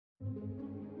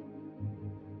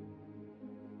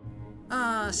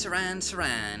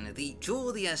Suran, the jewel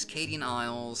of the Ascadian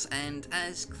Isles, and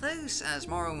as close as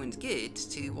Morrowind gets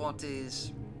to what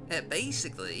is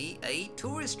basically a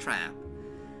tourist trap.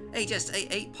 Just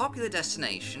a popular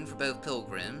destination for both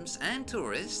pilgrims and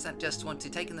tourists that just want to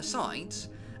take in the sights,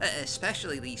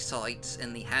 especially the sights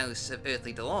in the House of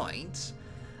Earthly Delights.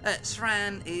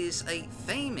 Suran is a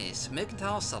famous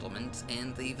mercantile settlement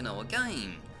in the vanilla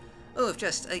game, with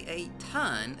just a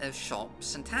ton of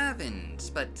shops and taverns,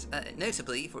 but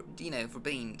notably for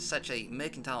being such a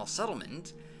mercantile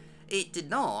settlement, it did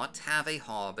not have a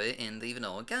harbour in the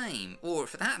vanilla game, or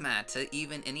for that matter,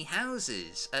 even any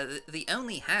houses. The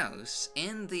only house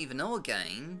in the vanilla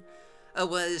game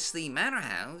was the manor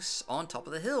house on top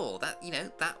of the hill.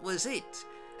 That was it.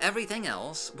 Everything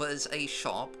else was a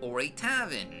shop or a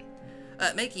tavern,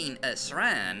 making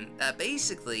Suran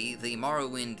basically the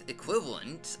Morrowind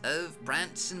equivalent of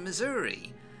Branson,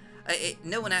 Missouri.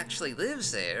 No one actually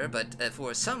lives there, but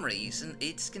for some reason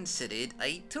it's considered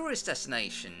a tourist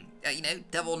destination.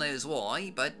 Devil knows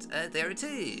why, but there it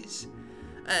is.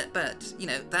 But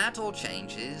that all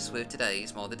changes with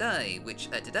today's mod of the day, which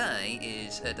today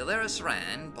is Dallara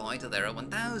Suran by Dallara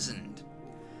 1000.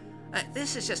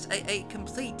 This is just a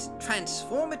complete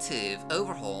transformative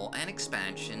overhaul and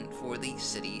expansion for the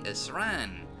city of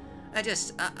Suran.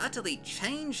 Just utterly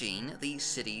changing the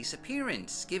city's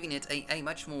appearance, giving it a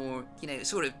much more,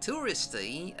 sort of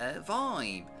touristy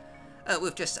vibe.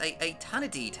 With just a ton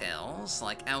of details,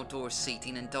 like outdoor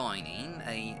seating and dining,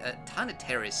 a ton of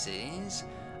terraces,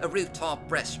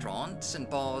 rooftop restaurants and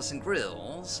bars and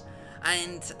grills,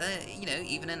 and,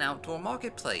 even an outdoor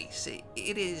marketplace.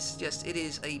 It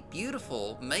is a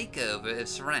beautiful makeover of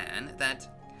Suran that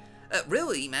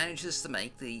really manages to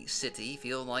make the city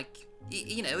feel like,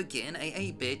 again,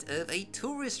 a bit of a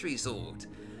tourist resort.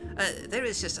 There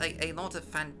is just a lot of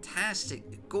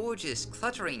fantastic, gorgeous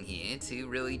cluttering here to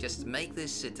really just make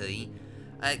this city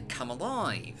come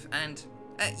alive. And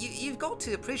you've got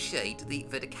to appreciate the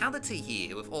verticality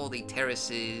here with all the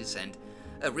terraces and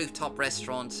rooftop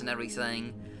restaurants and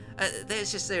everything.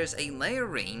 There's a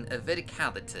layering of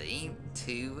verticality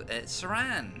to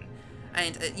Suran.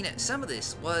 And, some of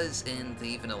this was in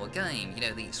the vanilla game,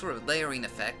 the sort of layering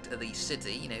effect of the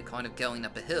city, kind of going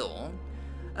up a hill.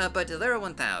 But Dallara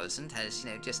 1000 has,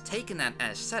 just taken that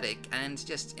aesthetic and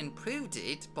just improved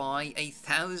it by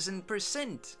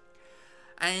 1000%.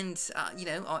 And,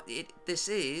 this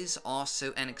is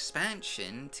also an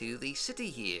expansion to the city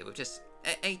here, with just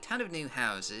a ton of new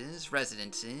houses,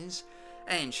 residences,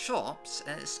 and shops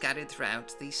scattered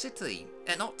throughout the city.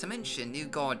 Not to mention new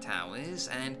guard towers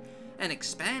and an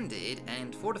expanded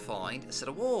and fortified set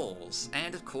of walls,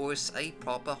 and of course a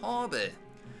proper harbour,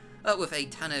 with a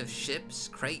ton of ships,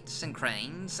 crates and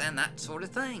cranes, and that sort of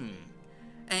thing.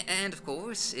 And of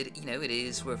course, it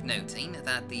is worth noting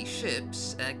that the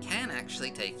ships can actually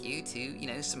take you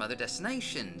to, some other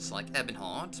destinations, like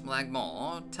Ebonheart,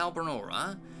 Mlagmar,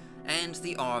 Talbernora, and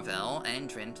the Arvel and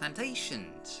Drin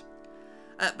plantations.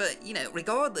 But,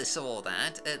 regardless of all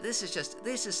that, this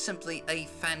is simply a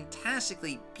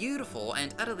fantastically beautiful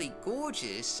and utterly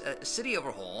gorgeous city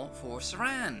overhaul for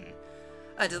Suran.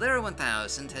 Dallara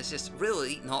 1000 has just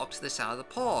really knocked this out of the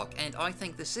park, and I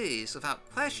think this is, without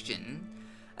question,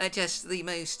 just the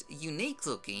most unique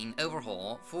looking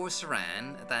overhaul for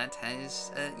Suran that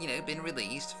has, been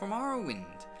released for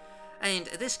Morrowind. And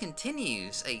this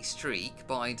continues a streak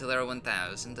by Dallara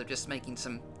 1000 of just making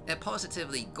some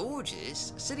positively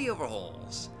gorgeous city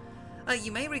overhauls.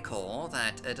 You may recall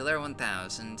that Dallara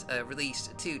 1000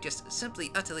 released two just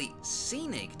simply utterly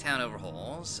scenic town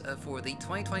overhauls for the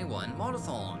 2021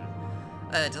 Modathon,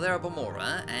 Dallara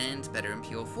Balmora and Better and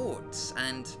Pure Forts,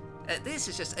 and this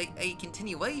is just a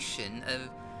continuation of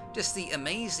just the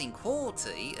amazing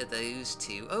quality of those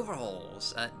two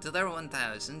overhauls. Dallara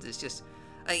 1000 is just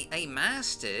a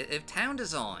master of town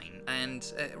design,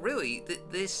 and really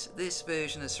this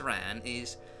version of Suran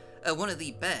is one of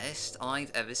the best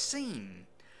I've ever seen.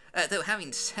 Though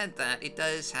having said that, it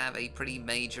does have a pretty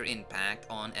major impact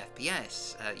on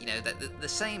FPS. That the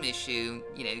same issue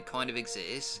kind of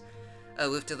exists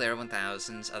with Dallara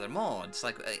 1000's other mods.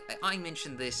 Like I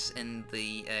mentioned this in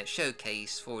the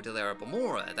showcase for Dallara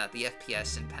Balmora, that the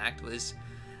FPS impact was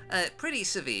pretty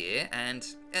severe, and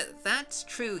that's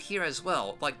true here as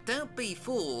well. Like, don't be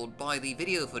fooled by the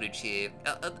video footage here.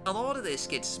 A lot of this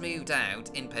gets smoothed out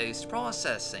in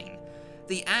post-processing.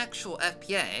 The actual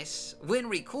FPS, when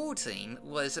recording,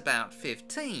 was about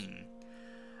 15.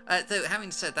 Though,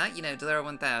 having said that, Dallara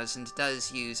 1000 does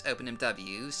use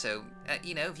OpenMW, so,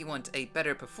 if you want a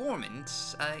better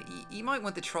performance, you might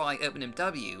want to try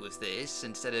OpenMW with this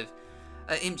instead of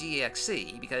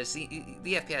MGXC, because the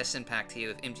FPS impact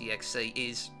here of MGXC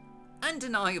is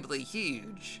undeniably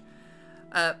huge.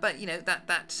 But you know,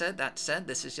 that said,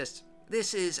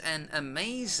 this is an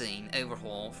amazing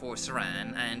overhaul for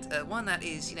Suran, and one that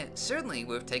is, you know, certainly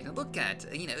worth taking a look at.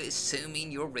 You know,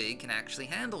 assuming your rig can actually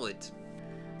handle it.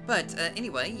 But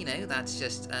anyway, you know,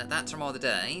 that's from all the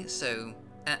day. So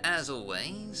as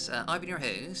always, I've been your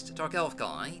host, Dark Elf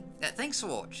Guy. Thanks for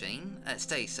watching.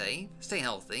 Stay safe, stay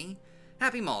healthy,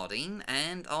 happy modding,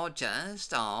 and I'll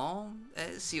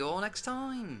see you all next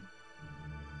time.